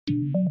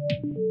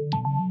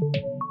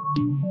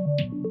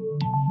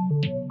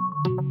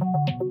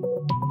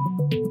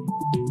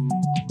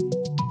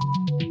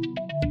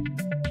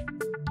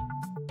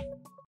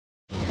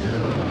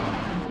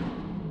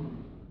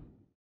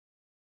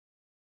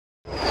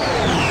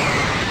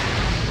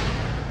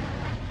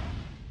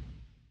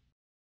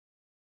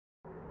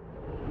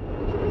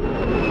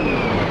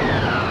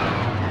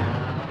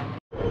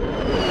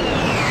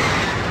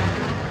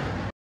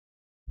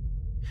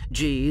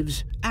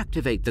Jeeves,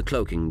 activate the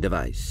cloaking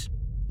device.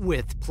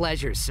 With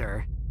pleasure,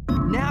 sir.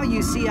 Now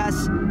you see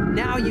us.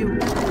 Now you...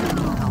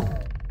 Oh,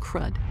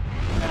 crud.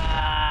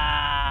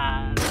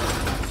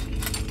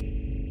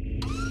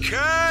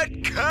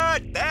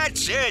 Cut!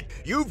 That's it!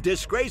 You've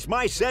disgraced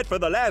my set for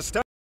the last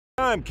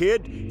time,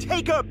 kid.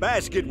 Take up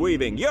basket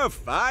weaving. You're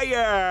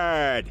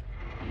fired!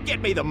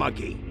 Get me the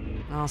monkey.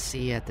 I'll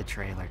see you at the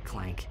trailer,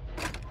 Clank.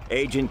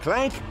 Agent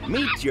Clank,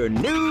 meet your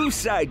new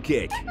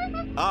sidekick.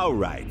 All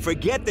right,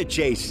 forget the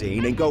chase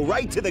scene and go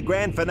right to the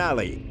grand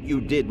finale.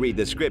 You did read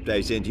the script I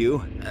sent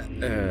you.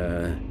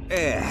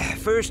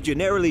 First, you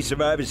narrowly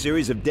survive a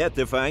series of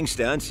death-defying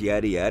stunts,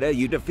 yada yada.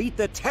 You defeat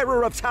the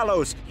terror of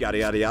Talos, yada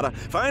yada yada.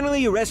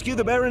 Finally, you rescue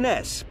the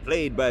Baroness,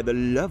 played by the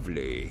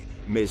lovely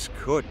Miss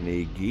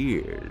Courtney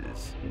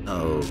Gears.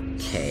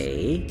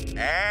 Okay.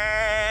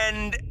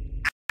 And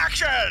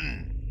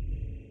action!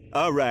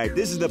 All right,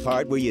 this is the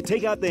part where you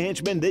take out the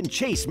henchman, then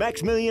chase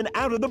Maximilian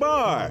out of the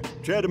bar.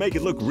 Try to make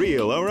it look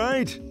real, all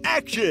right?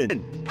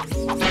 Action!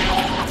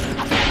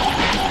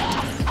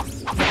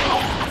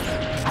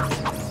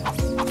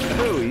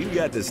 Oh, you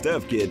got the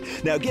stuff, kid.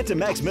 Now get to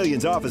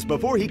Maximilian's office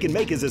before he can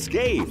make his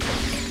escape.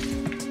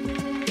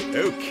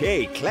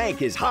 Okay,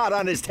 Clank is hot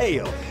on his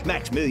tail.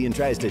 Maximilian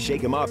tries to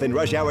shake him off in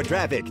rush hour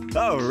traffic.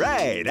 All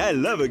right, I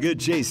love a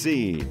good chase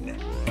scene.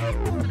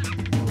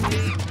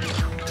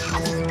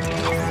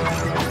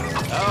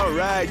 All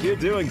right, you're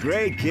doing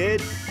great,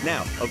 kid.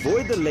 Now,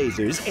 avoid the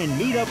lasers and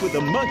meet up with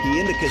the monkey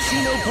in the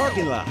casino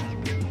parking lot.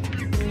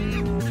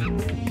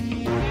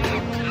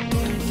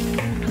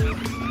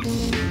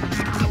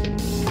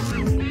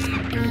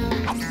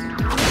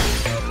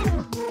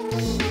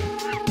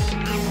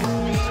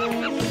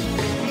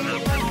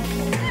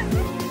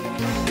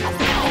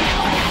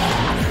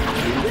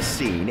 In this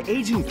scene,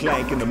 Agent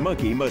Clank and the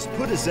monkey must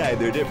put aside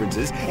their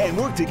differences and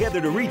work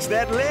together to reach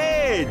that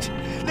ledge.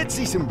 Let's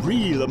see some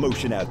real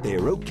emotion out there,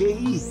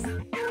 okay?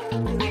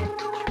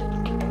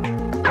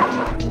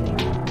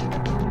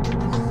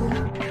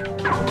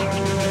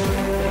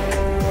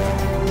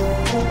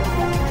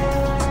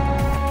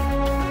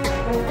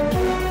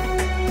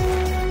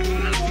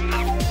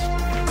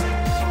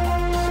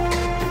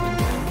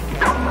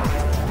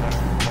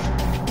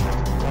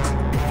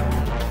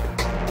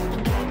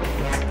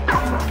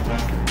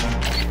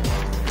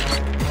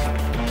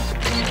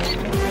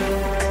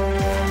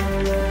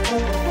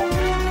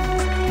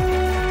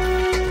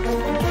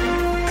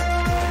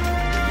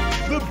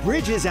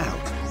 Bridge is out.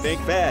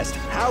 Think fast.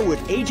 How would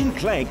Agent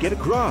Clank get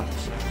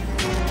across?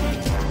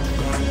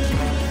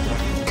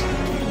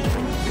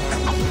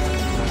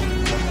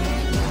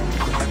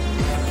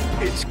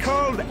 It's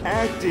called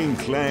acting,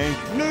 Clank.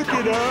 Look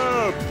it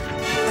up.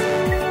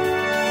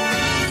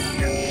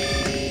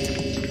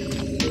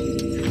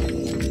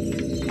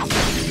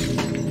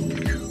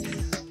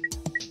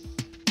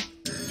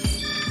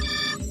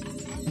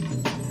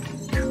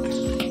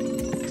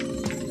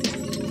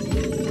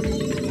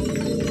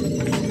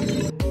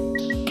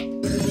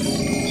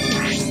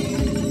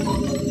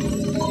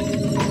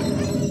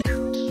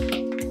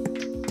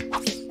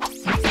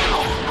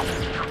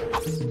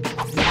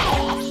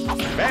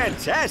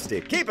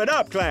 Fantastic! Keep it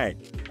up, Clank!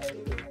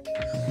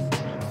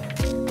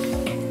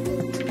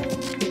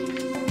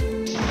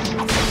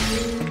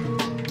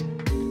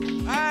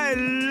 I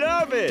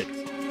love it!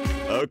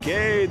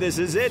 Okay, this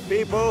is it,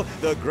 people.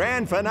 The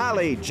grand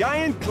finale,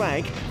 Giant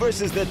Clank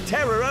versus the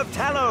terror of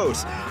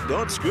Talos.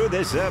 Don't screw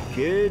this up,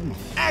 kid.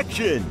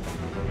 Action!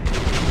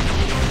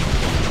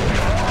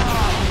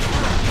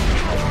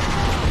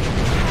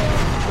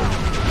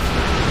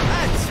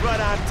 That's what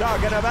I'm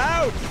talking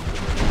about!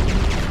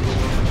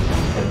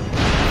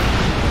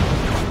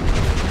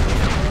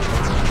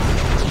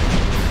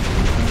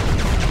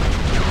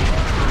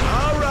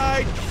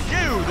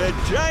 The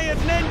giant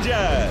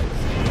ninjas!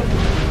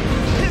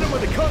 Hit him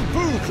with a kung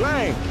fu,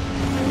 Clank!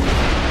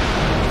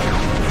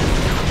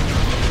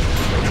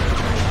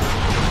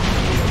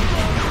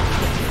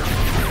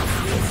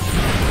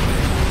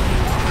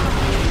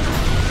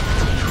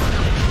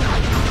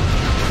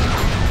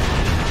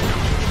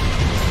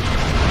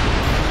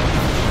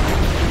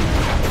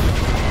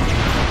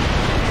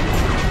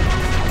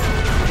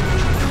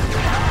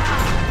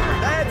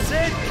 That's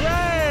it,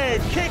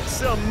 Clank! Kick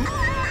some...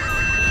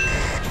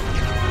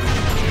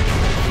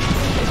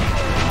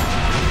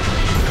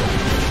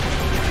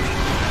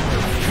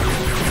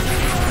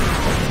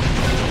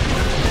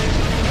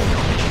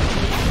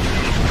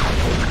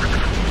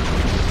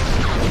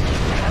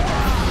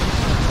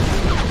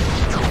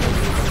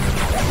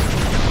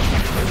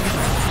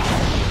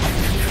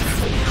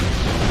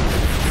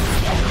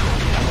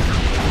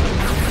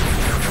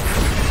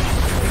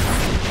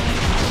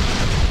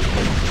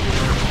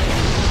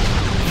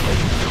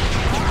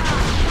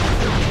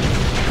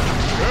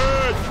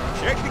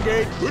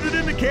 Put it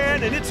in the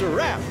can and it's a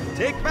wrap.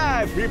 Take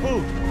 5,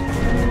 people.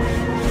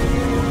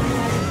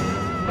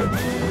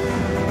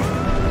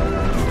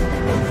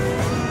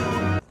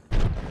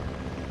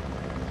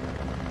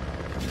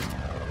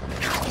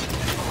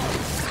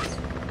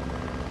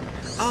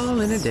 All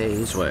in a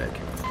day's work.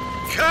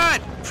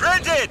 Cut!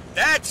 earned it!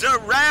 That's a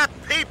wrap,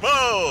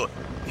 people!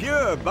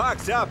 Pure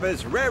box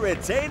office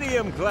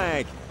raritanium,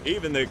 Clank.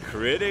 Even the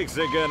critics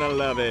are gonna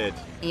love it.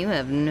 You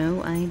have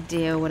no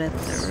idea what a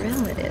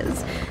thrill it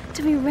is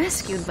to be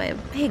rescued by a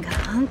big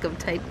hunk of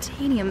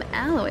titanium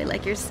alloy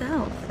like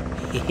yourself.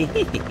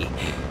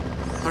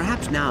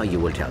 Perhaps now you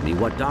will tell me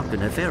what Dr.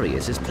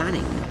 Nefarious is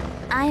planning.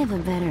 I have a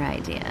better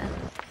idea.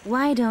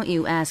 Why don't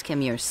you ask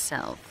him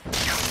yourself?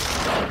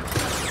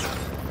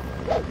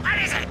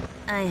 What is it?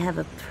 I have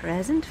a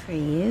present for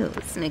you,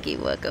 Snicky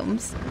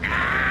Wookums.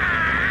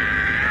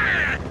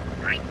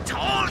 I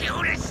told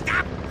you to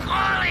stop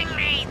calling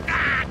me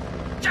that!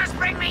 Just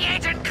bring me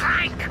Agent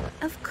Clank!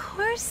 Of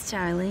course,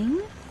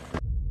 darling.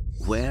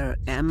 Where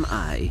am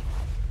I?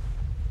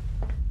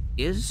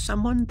 Is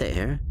someone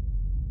there?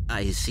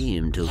 I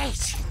seem to...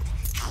 Agent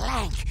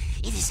Clank,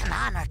 it is an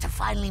honor to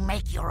finally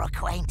make your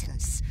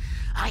acquaintance.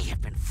 I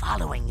have been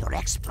following your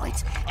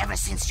exploits ever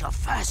since your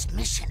first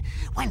mission,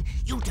 when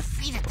you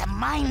defeated the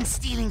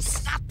mind-stealing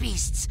snot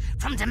beasts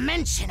from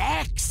Dimension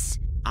X.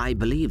 I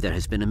believe there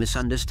has been a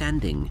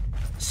misunderstanding.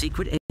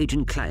 Secret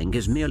Agent Clank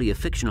is merely a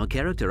fictional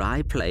character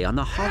I play on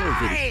the horror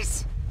video.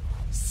 Lies!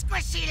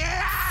 Squishy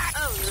lies!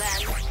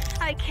 Oh, Len.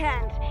 I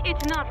can't.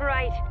 It's not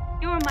right.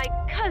 You're my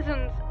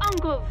cousin's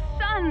uncle's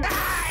son.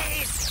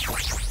 Lies!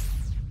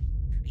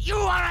 You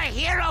are a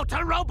hero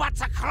to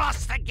robots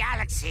across the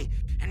galaxy,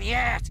 and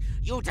yet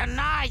you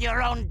deny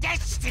your own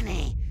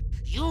destiny.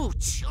 You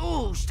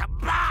choose to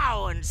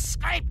bow and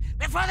scrape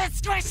before the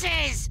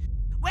squishies!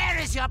 Where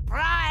is your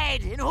pride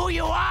in who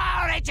you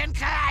are, Agent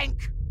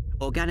Clank?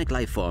 Organic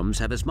life forms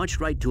have as much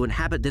right to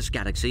inhabit this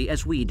galaxy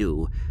as we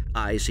do.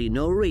 I see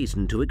no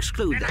reason to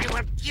exclude And them.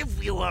 I will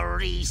give you a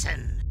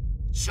reason.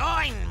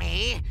 Join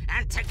me,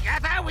 and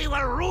together we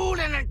will rule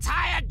an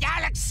entire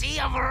galaxy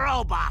of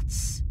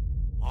robots.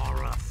 Or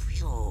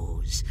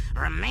refuse,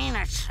 remain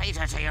a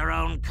traitor to your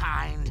own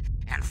kind,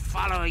 and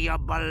follow your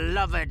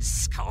beloved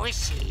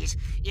squishies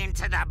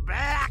into the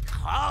black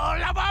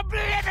hole of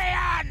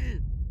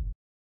oblivion!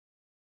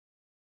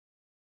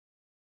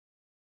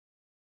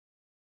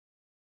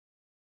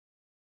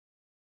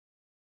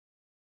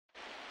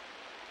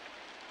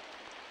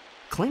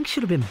 Clank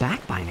should have been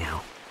back by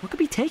now. What could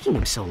be taking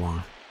him so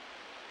long?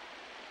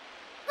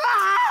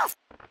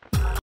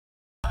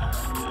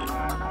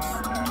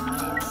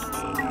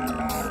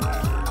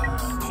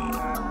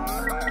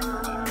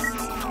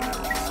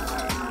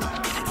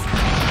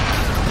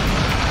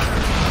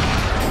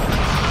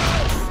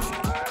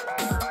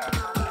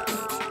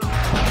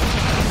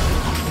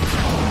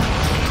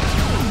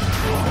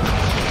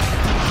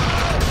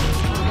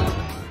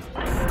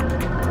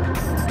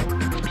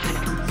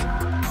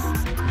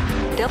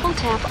 Double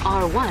tap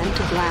R1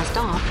 to blast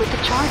off with the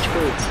charge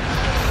boots.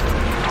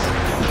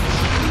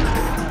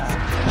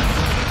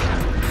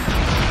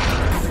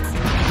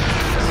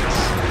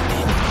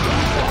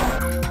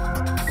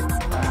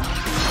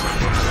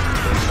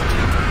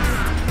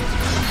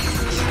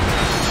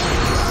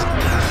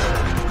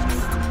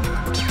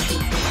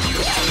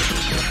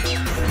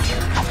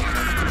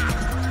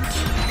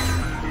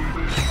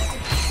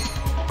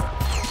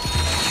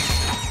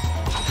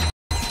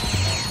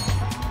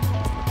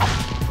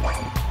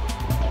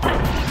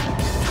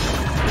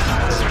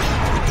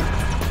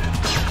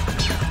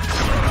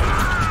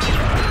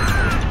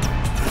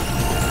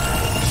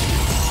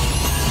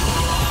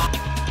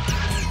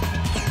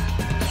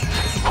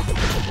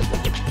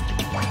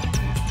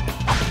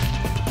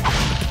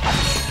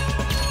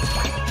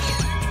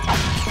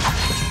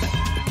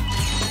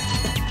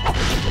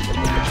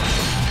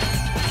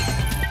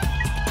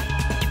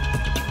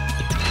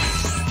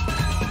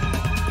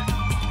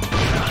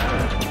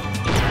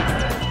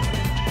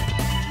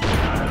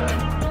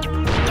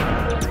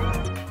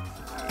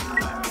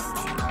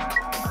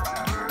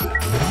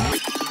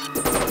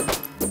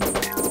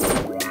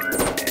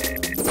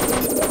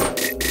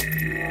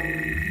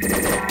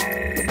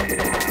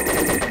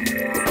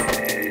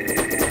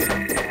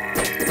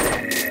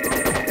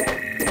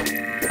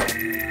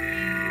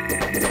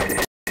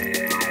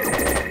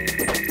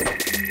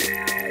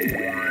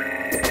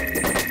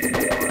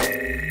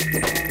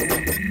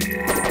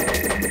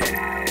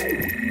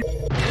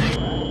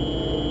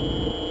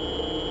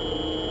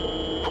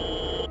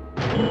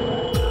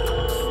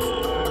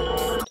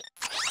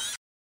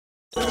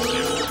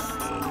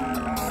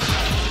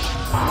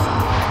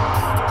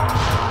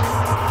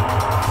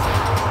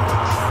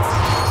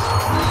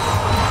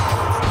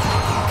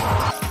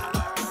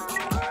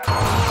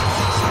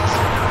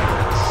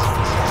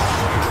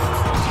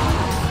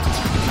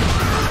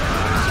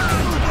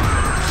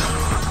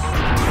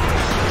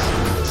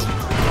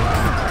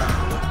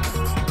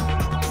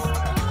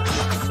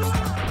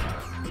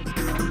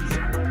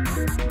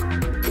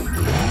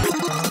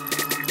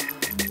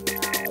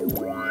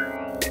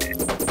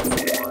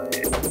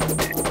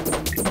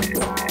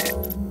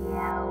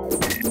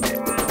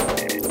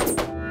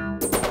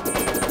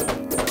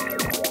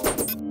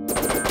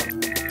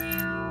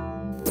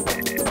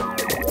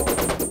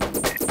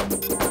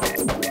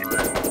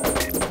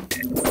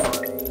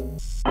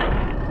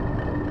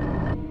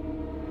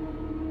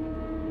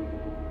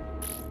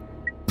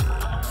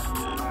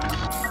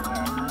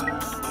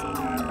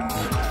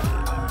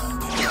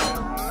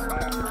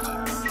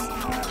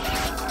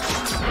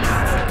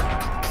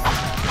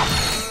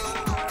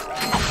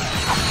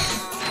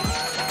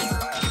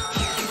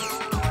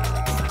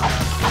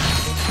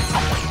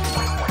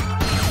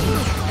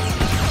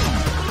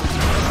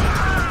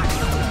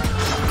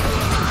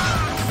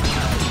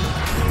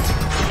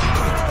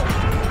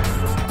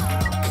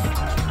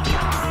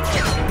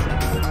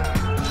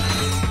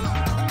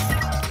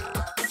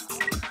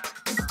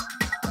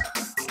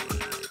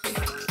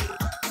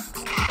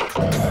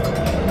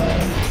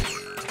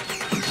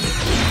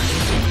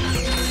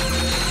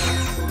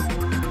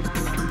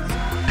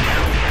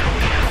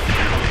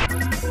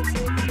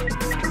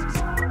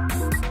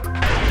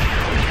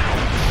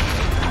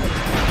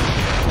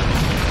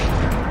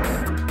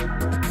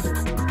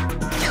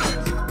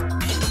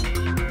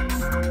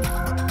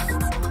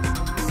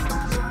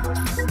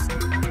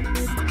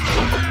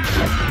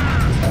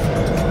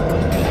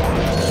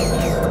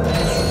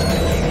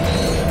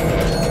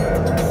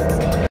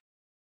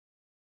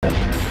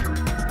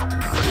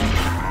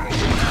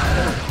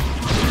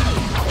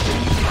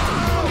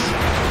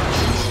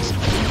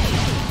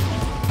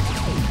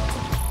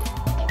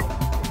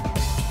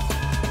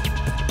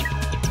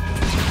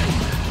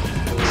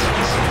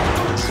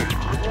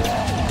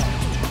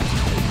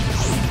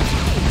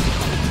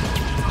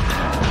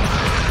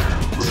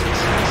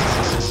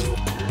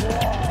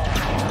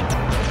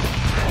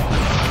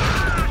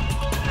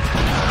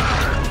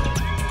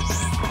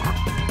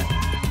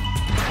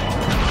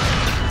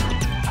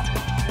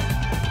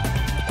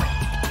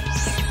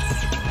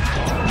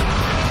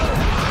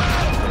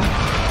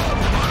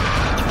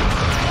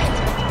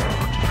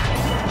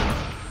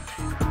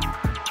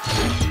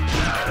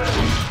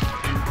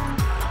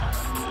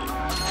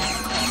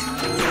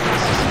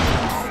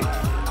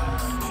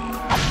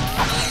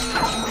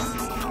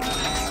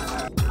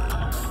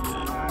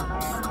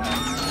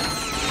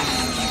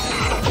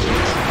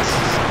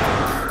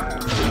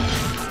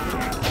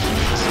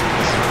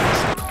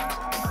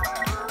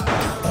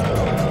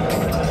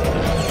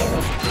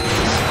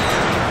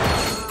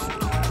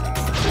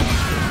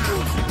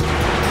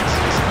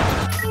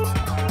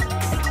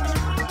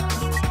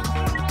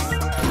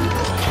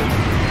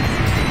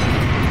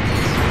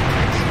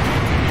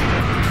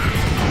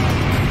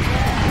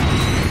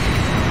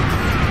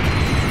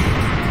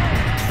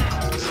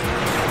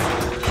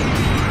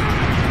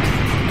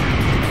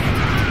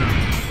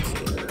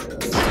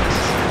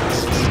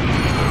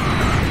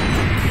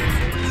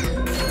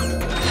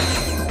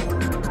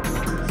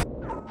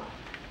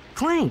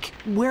 Clank,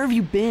 where have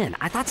you been?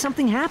 I thought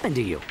something happened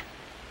to you.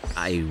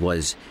 I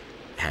was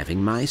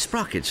having my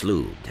sprockets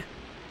lubed.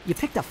 You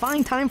picked a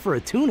fine time for a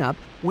tune-up.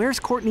 Where's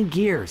Courtney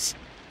Gears?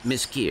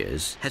 Miss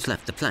Gears has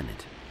left the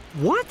planet.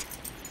 What?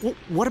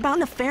 What about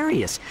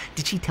Nefarious?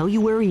 Did she tell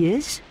you where he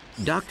is?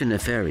 Dr.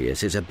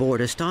 Nefarious is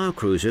aboard a star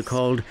cruiser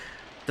called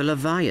the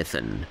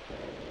Leviathan.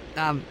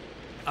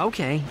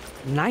 Okay.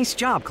 Nice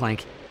job,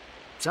 Clank.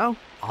 So,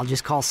 I'll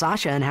just call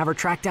Sasha and have her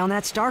track down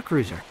that star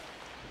cruiser.